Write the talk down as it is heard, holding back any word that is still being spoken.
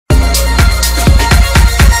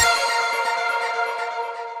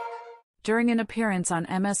During an appearance on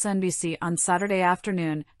MSNBC on Saturday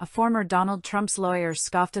afternoon, a former Donald Trump's lawyer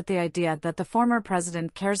scoffed at the idea that the former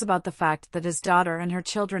president cares about the fact that his daughter and her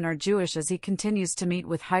children are Jewish as he continues to meet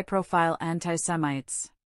with high-profile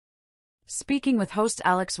anti-Semites. Speaking with host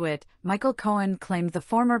Alex Witt, Michael Cohen claimed the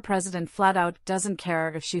former president flat-out doesn't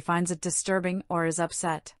care if she finds it disturbing or is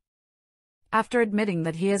upset. After admitting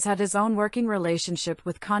that he has had his own working relationship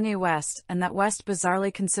with Kanye West and that West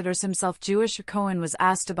bizarrely considers himself Jewish, Cohen was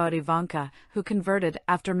asked about Ivanka, who converted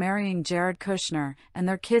after marrying Jared Kushner, and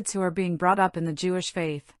their kids who are being brought up in the Jewish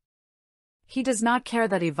faith. He does not care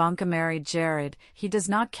that Ivanka married Jared, he does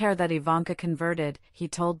not care that Ivanka converted, he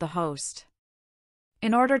told the host.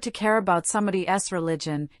 In order to care about somebody's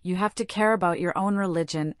religion, you have to care about your own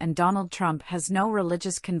religion, and Donald Trump has no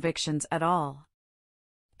religious convictions at all.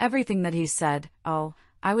 Everything that he said, "Oh,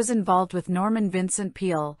 I was involved with Norman Vincent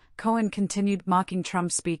Peale," Cohen continued mocking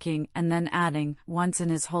Trump speaking and then adding, "once in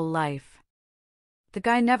his whole life. The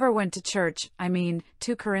guy never went to church, I mean,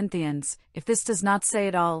 2 Corinthians, if this does not say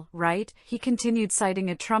it all, right?" He continued citing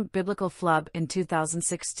a Trump biblical flub in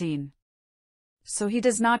 2016. So he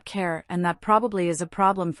does not care, and that probably is a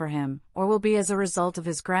problem for him, or will be as a result of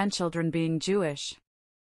his grandchildren being Jewish.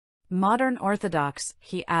 Modern Orthodox,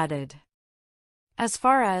 he added. As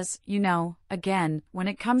far as, again, when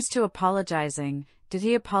it comes to apologizing, did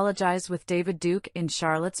he apologize with David Duke in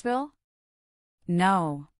Charlottesville?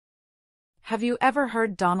 No. Have you ever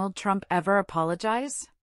heard Donald Trump ever apologize?